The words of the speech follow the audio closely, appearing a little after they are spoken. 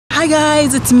Hi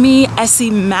guys, it's me,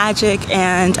 Essie Magic,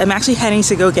 and I'm actually heading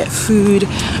to go get food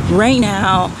right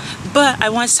now. But I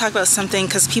want to talk about something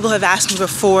because people have asked me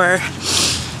before,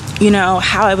 you know,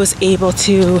 how I was able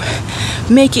to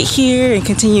make it here and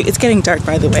continue. It's getting dark,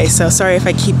 by the way, so sorry if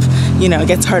I keep, you know, it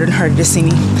gets harder and harder to see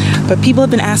me. But people have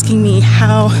been asking me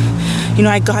how, you know,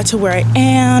 I got to where I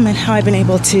am and how I've been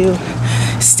able to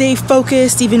stay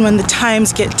focused even when the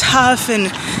times get tough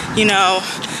and, you know,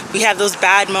 we have those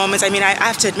bad moments. I mean, I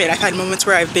have to admit, I've had moments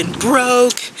where I've been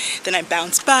broke, then I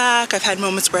bounce back. I've had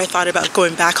moments where I thought about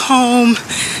going back home,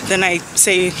 then I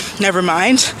say, never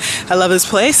mind, I love this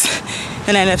place,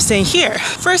 and I end up staying here.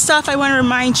 First off, I want to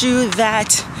remind you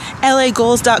that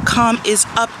LAgoals.com is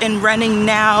up and running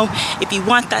now. If you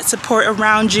want that support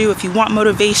around you, if you want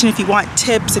motivation, if you want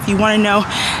tips, if you want to know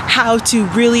how to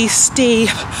really stay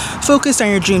focused on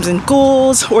your dreams and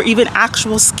goals, or even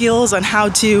actual skills on how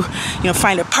to, you know,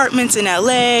 find apartments in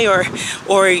LA,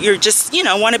 or you're just, you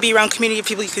know, want to be around community of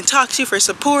people you can talk to for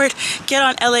support, get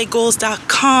on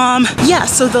LAgoals.com. Yeah,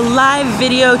 so the live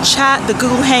video chat, the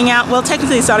Google Hangout, well,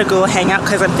 technically it's not a Google Hangout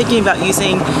because I'm thinking about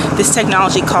using this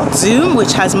technology called Zoom,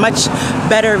 which has much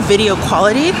better video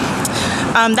quality.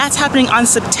 That's happening on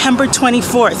September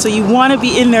 24th, so you want to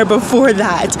be in there before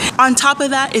that. On top of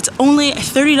that, it's only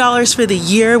 $30 for the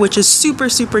year, which is super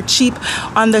cheap.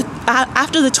 On the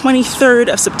after the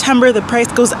 23rd of September, the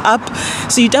price goes up,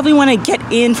 so you definitely want to get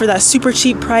in for that super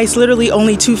cheap price. Literally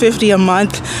only $250 a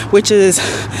month, which is,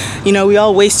 you know, we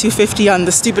all waste $250 on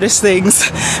the stupidest things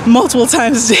multiple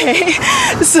times a day.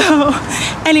 So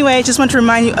anyway, I just want to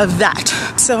remind you of that.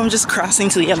 So I'm just crossing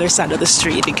to the other side of the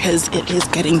street because it is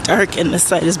getting dark and this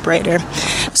side is brighter.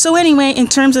 So anyway, in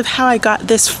terms of how I got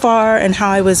this far and how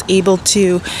I was able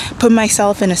to put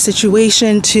myself in a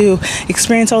situation to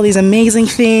experience all these amazing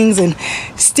things and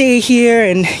stay here,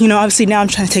 and, you know, obviously now I'm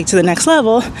trying to take to the next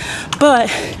level,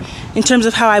 but in terms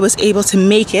of how I was able to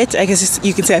make it, I guess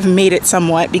you could say I've made it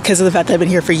somewhat because of the fact that I've been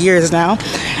here for years now,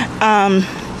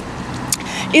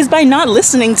 is by not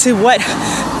listening to what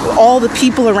all the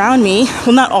people around me,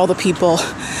 well, not all the people,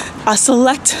 a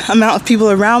select amount of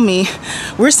people around me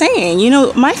were saying. You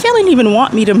know, my family didn't even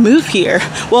want me to move here.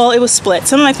 Well, it was split.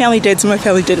 Some of my family did, some of my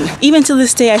family didn't. Even to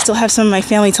this day, I still have some of my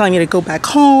family telling me to go back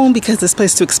home because this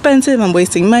place is too expensive, I'm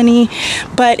wasting money.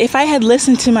 But if I had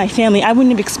listened to my family, I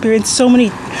wouldn't have experienced so many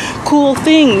cool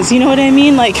things, you know what I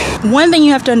mean? Like, one thing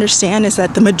you have to understand is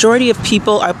that the majority of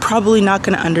people are probably not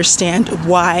going to understand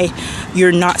why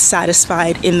you're not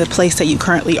satisfied in the place that you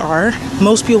currently are.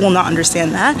 Most people will not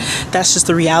understand that. That's just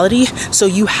the reality. So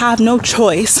you have no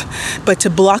choice but to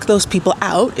block those people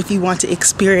out if you want to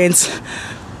experience,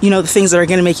 you know, the things that are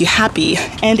going to make you happy.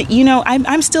 And, you know,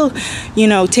 I'm still, you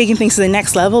know, taking things to the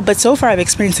next level, but so far I've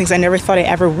experienced things I never thought I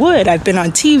ever would. I've been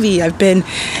on TV, I've been,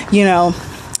 you know,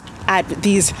 at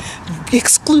these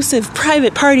exclusive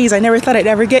private parties I never thought I'd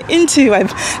ever get into.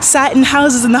 I've sat in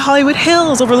houses in the Hollywood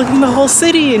Hills overlooking the whole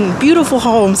city in beautiful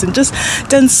homes and just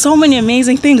done so many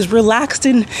amazing things, relaxed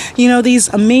in, you know, these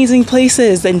amazing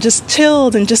places and just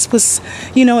chilled and just was,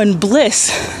 you know, in bliss.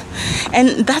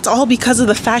 And that's all because of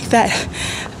the fact that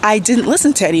I didn't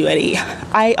listen to anybody.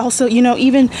 I also, you know,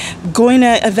 even going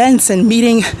to events and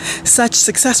meeting such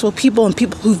successful people and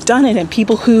people who've done it and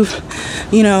people who've,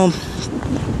 you know,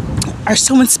 are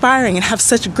so inspiring and have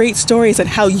such great stories and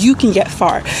how you can get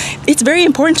far. It's very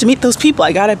important to meet those people.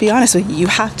 I gotta be honest with you. You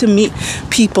have to meet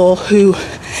people who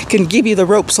can give you the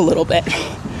ropes a little bit.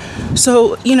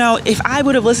 So, you know, if I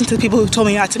would have listened to the people who told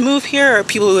me not to move here or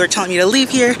people who are telling me to leave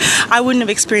here, I wouldn't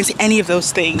have experienced any of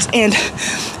those things.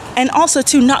 And also,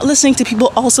 too, not listening to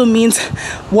people also means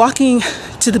walking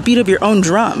to the beat of your own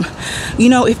drum. You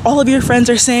know, if all of your friends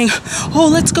are saying, oh,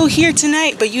 let's go here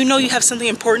tonight, but you know you have something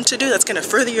important to do that's going to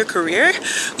further your career,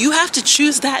 you have to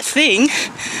choose that thing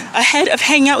ahead of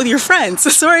hanging out with your friends.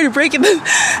 So sorry to break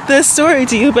the story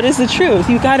to you, but it's the truth.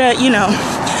 You gotta, you know,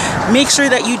 make sure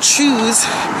that you choose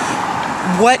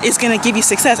what is going to give you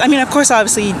success. I mean, of course,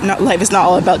 obviously, life is not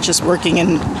all about just working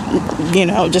and, you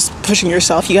know, just pushing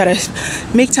yourself. You got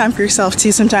to make time for yourself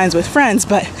too sometimes with friends,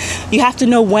 but you have to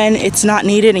know when it's not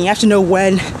needed and you have to know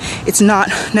when it's not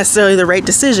necessarily the right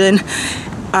decision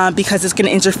because it's going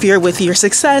to interfere with your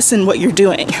success and what you're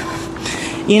doing,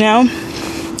 you know?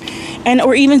 And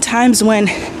or even times when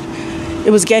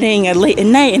it was getting late at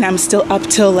night and I'm still up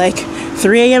till like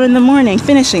 3 a.m. in the morning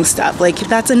finishing stuff. Like,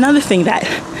 that's another thing that,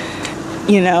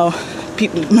 you know,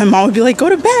 my mom would be like, go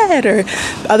to bed, or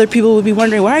other people would be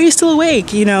wondering, why are you still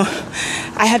awake? You know,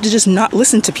 I had to just not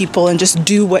listen to people and just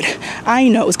do what I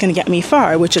know is going to get me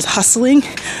far, which is hustling,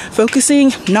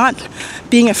 focusing, not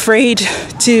being afraid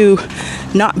to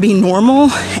not be normal,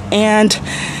 and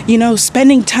you know,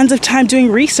 spending tons of time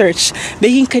doing research,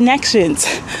 making connections,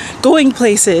 going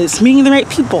places, meeting the right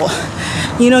people.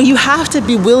 You know, you have to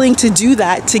be willing to do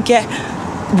that to get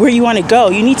where you want to go.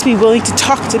 You need to be willing to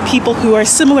talk to people who are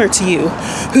similar to you,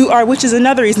 which is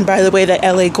another reason, by the way, that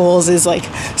LAgoals is like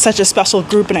such a special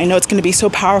group, and I know it's going to be so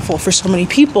powerful for so many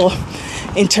people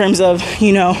in terms of,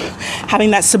 you know,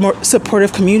 having that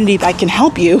supportive community that can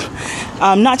help you,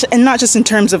 not just in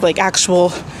terms of like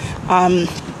actual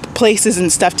places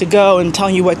and stuff to go and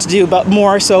telling you what to do, but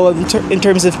more so in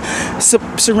terms of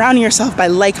surrounding yourself by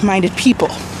like-minded people.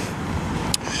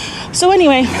 So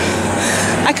anyway,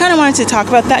 I kind of wanted to talk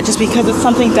about that just because it's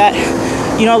something that,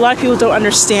 you know, a lot of people don't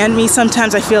understand me.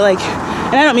 Sometimes I feel like,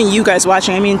 and I don't mean you guys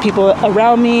watching, I mean people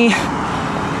around me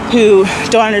who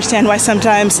don't understand why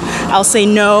sometimes I'll say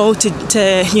no to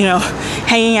you know,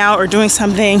 hanging out or doing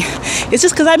something. It's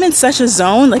just because I'm in such a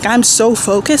zone, like I'm so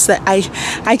focused that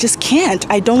I just can't.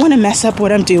 I don't want to mess up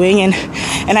what I'm doing, and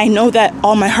I know that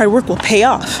all my hard work will pay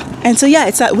off. And so yeah,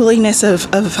 it's that willingness of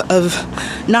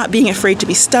not being afraid to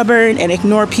be stubborn and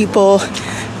ignore people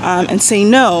and say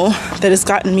no that has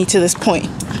gotten me to this point.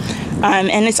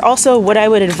 And it's also what I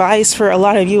would advise for a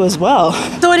lot of you as well.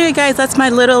 So anyway, guys, that's my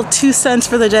little 2 cents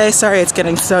for the day. Sorry, it's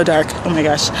getting so dark. Oh my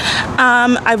gosh.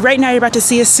 Right now you're about to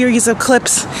see a series of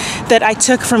clips that I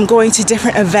took from going to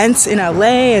different events in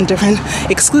LA and different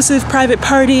exclusive private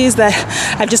parties that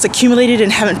I've just accumulated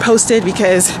and haven't posted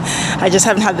because I just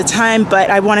haven't had the time.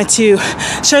 But I wanted to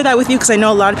share that with you because I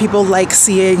know a lot of people like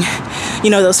seeing,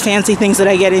 you know, those fancy things that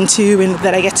I get into and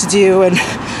that I get to do. And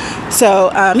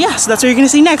so yeah, so that's what you're gonna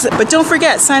see next. But don't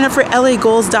forget, sign up for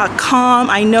LAgoals.com.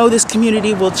 I know this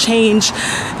community will change,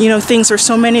 you know, things for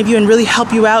so many of you and really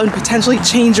help you out and potentially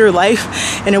change your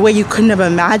life in a way you couldn't have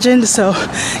imagined. So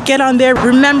get on there.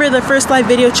 Remember, the first live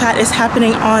video chat is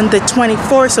happening on the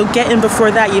 24th, so get in before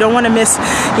that. You don't want to miss,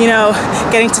 you know,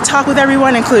 getting to talk with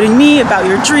everyone, including me, about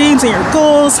your dreams and your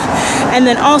goals. And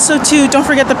then also too, don't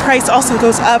forget the price also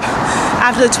goes up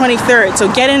after the 23rd. So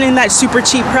get in that super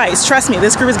cheap price. Trust me,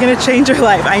 this group is going to change your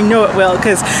life. I know it will,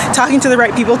 because talking to the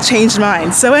right people changed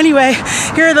mine. So anyway,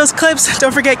 here are those clips.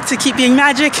 Don't forget to keep being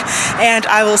magic, and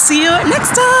I will see you next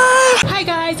time. Hi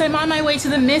guys, I'm on my way to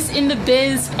the Miss in the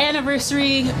Biz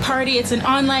anniversary party. It's an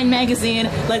online magazine.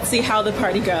 Let's see how the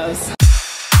party goes.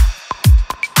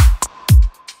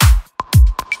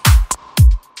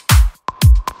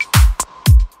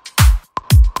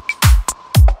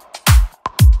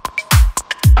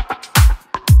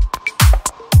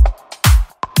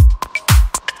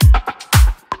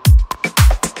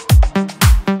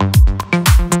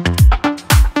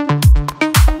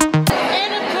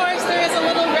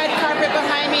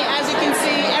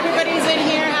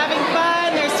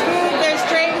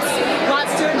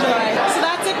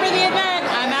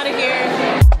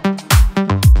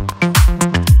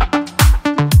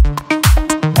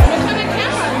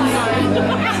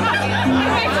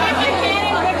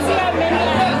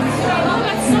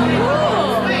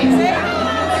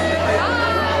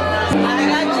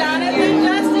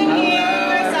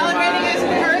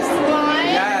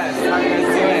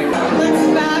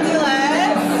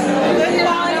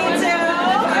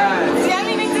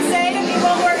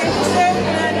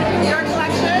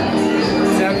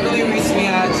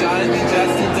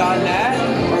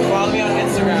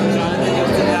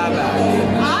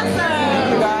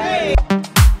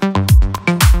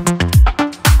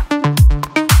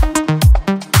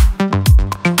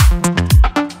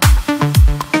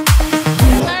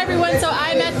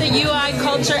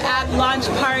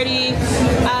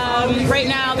 Right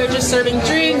now they're just serving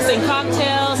drinks and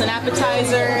cocktails and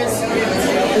appetizers,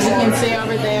 as you can see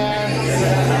over there.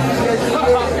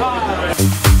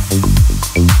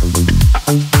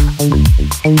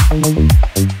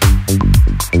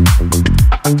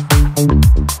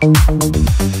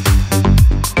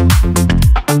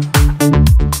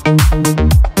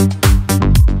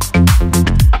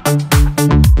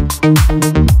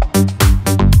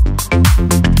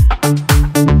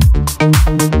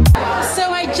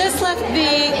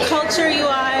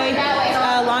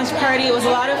 It was a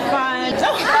lot of fun.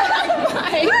 Oh, hi.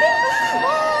 Hi.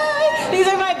 These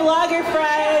are my blogger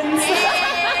friends.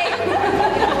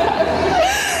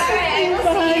 Hey.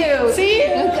 All right, I will see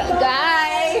you.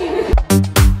 Bye.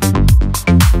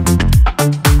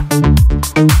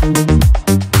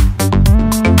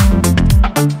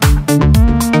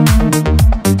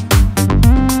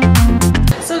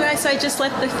 So guys, so I just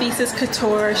left the Thesis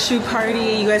Couture shoe party.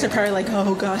 You guys are probably like,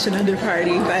 oh gosh, another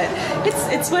party, but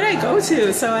it's what I go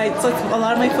to. So it's like a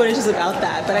lot of my footage is about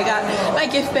that. But I got my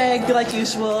gift bag like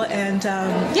usual, and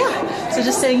yeah. So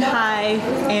just saying hi,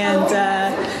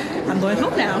 and I'm going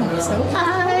home now. So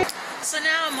bye. So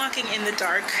now I'm walking in the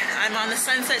dark. I'm on the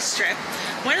Sunset Strip.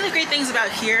 One of the great things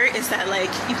about here is that like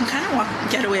you can kind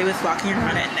of get away with walking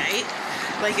around at night.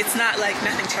 Like it's not like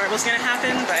nothing terrible is gonna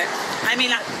happen, but I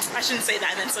mean I shouldn't say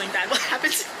that and then something bad will happen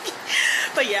to me.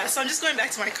 But yeah, so I'm just going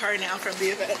back to my car now from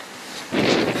the event.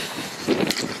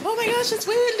 Oh my gosh, it's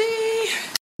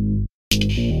windy!